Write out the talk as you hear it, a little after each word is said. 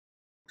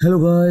Hello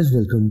guys,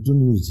 welcome to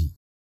Newzee.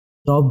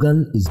 Top Gun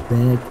is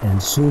back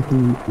and so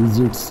too is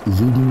its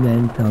leading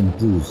man Tom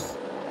Cruise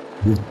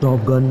with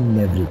Top Gun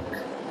Maverick.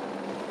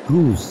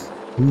 Cruise,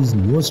 who is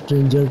no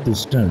stranger to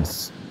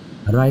stunts,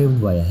 arrived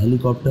via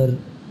helicopter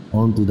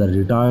onto the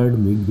retired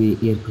Midway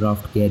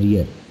aircraft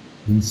carrier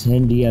in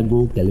San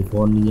Diego,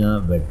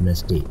 California,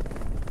 Wednesday.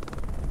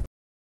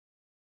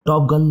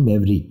 Top Gun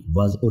Maverick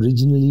was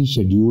originally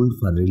scheduled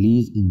for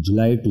release in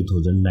July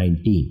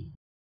 2019.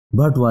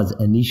 But was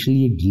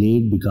initially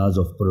delayed because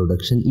of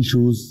production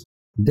issues.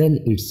 Then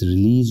its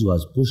release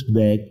was pushed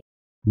back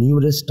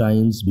numerous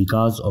times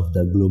because of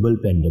the global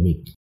pandemic.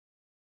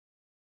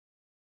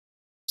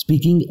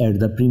 Speaking at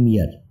the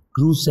premiere,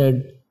 Cruise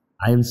said,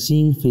 "I am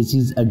seeing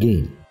faces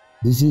again.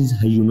 This is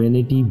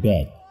humanity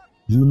back,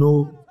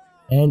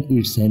 and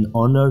it's an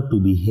honor to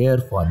be here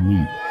for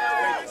me."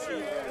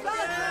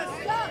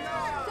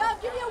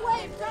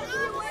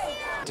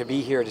 To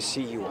be here to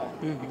see you all.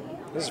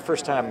 This is the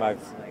first time I've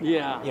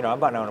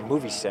been on a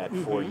movie set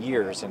for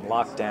years and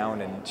locked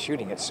down and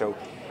shooting it.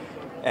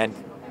 And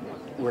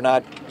we're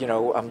not,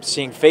 I'm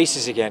seeing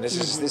faces again.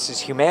 This is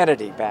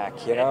humanity back,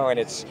 and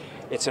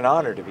it's an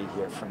honor to be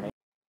here for me.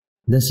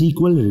 The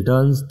sequel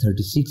returns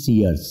 36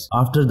 years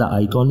after the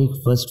iconic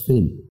first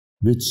film,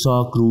 which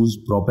saw Cruise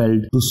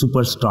propelled to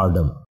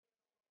superstardom.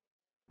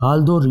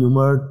 Although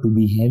rumored to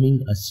be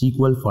having a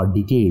sequel for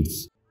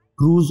decades,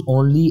 Cruise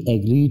only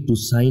agreed to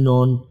sign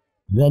on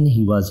when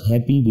he was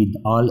happy with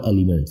all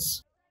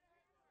elements.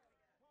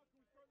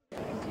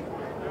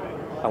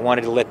 I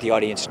wanted to let the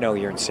audience know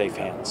you're in safe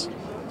hands.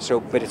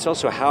 But it's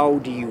also, how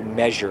do you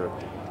measure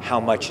how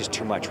much is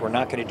too much? We're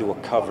not going to do a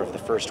cover of the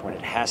first one.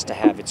 It has to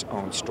have its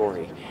own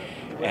story.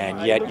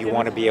 And yet you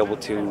want to be able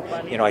to,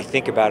 I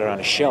think about it on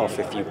a shelf.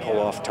 If you pull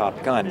off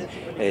Top Gun,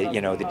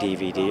 the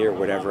DVD or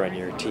whatever on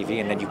your TV,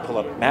 and then you pull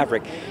up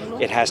Maverick,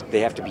 they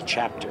have to be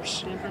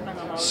chapters.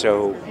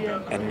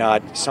 And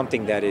not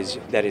something that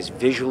is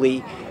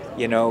visually,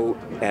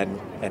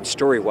 and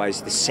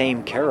story-wise the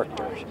same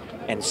character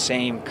and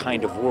same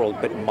kind of world,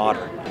 but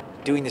modern.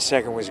 Doing the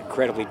second was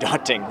incredibly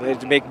daunting,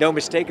 to make no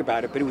mistake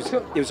about it, but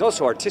it was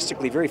also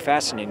artistically very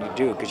fascinating to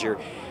do, because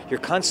you're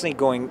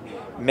constantly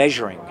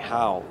measuring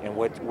how and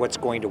what's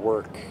going to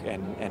work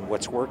and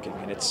what's working,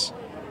 and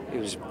it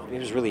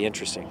was really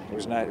interesting.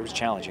 It was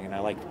challenging, and I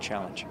liked the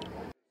challenge.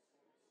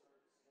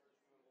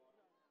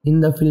 In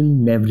the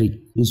film, Maverick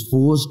is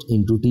forced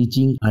into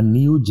teaching a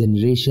new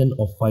generation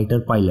of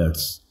fighter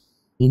pilots,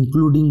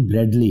 including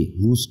Bradley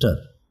Rooster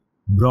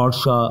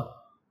Bradshaw,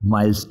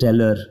 Miles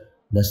Teller,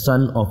 the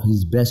son of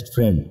his best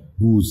friend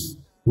Goose,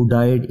 who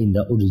died in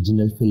the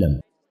original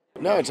film.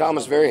 No, Tom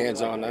was very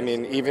hands-on. I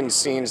mean, even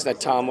scenes that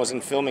Tom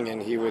wasn't filming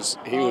in, he was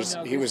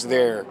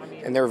there.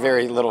 And there were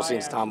very little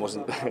scenes Tom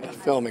wasn't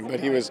filming, but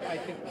he was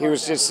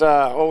just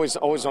always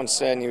on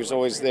set, and he was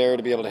always there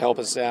to be able to help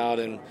us out.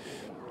 And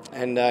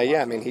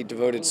I mean, he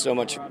devoted so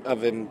much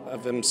of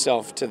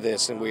himself to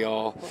this, and we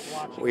all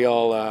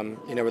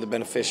were the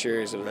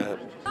beneficiaries of that.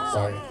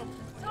 Sorry.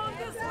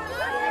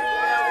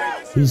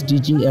 His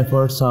teaching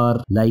efforts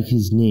are like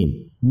his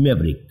name,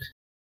 Maverick.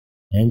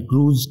 And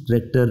Cruise's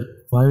character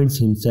finds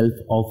himself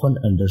often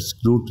under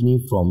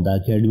scrutiny from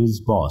the Academy's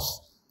boss,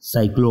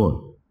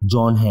 Cyclone,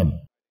 John Hamm.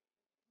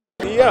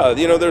 Yeah,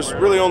 there's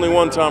really only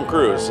one Tom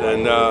Cruise,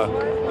 and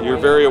you're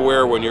very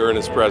aware when you're in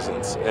his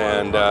presence,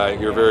 and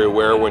you're very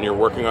aware when you're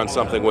working on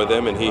something with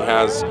him, and he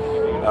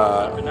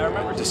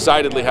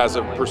decidedly has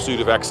a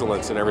pursuit of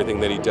excellence in everything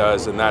that he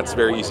does, and that's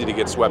very easy to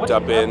get swept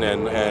up in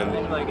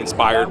and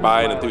inspired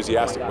by and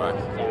enthusiastic by.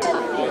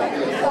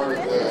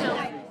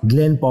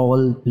 Glenn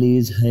Powell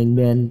plays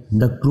Hangman,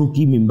 the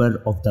rookie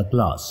member of the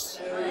class.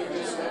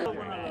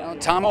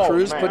 Tom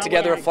Cruise put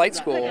together a flight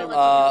school,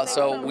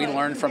 so we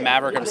learned from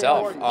Maverick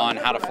himself on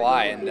how to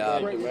fly,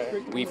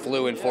 and we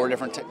flew in 4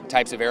 different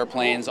types of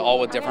airplanes, all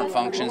with different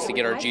functions to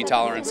get our G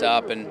tolerance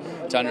up and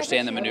to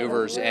understand the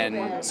maneuvers.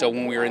 And so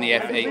when we were in the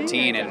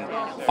F-18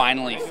 and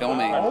finally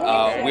filming,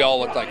 we all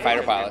looked like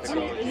fighter pilots.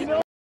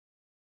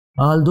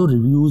 Although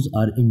reviews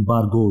are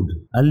embargoed,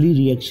 early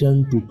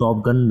reaction to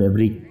Top Gun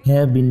Maverick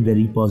have been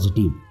very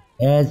positive,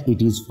 as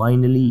it is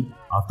finally,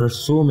 after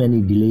so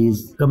many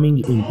delays, coming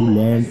into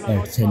land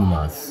at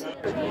cinemas.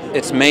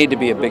 It's made to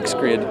be a big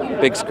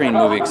screen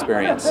movie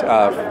experience.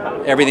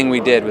 Everything we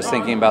did was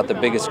thinking about the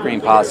biggest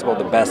screen possible,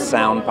 the best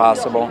sound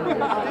possible.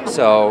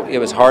 So it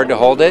was hard to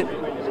hold it,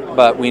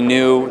 but we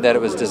knew that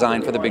it was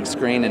designed for the big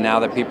screen, and now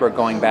that people are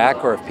going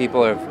back, or if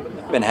people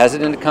have been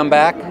hesitant to come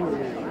back,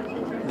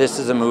 this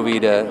is a movie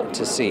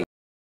to see.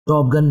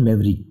 Top Gun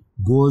Maverick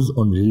goes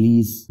on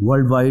release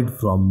worldwide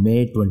from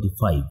May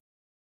 25.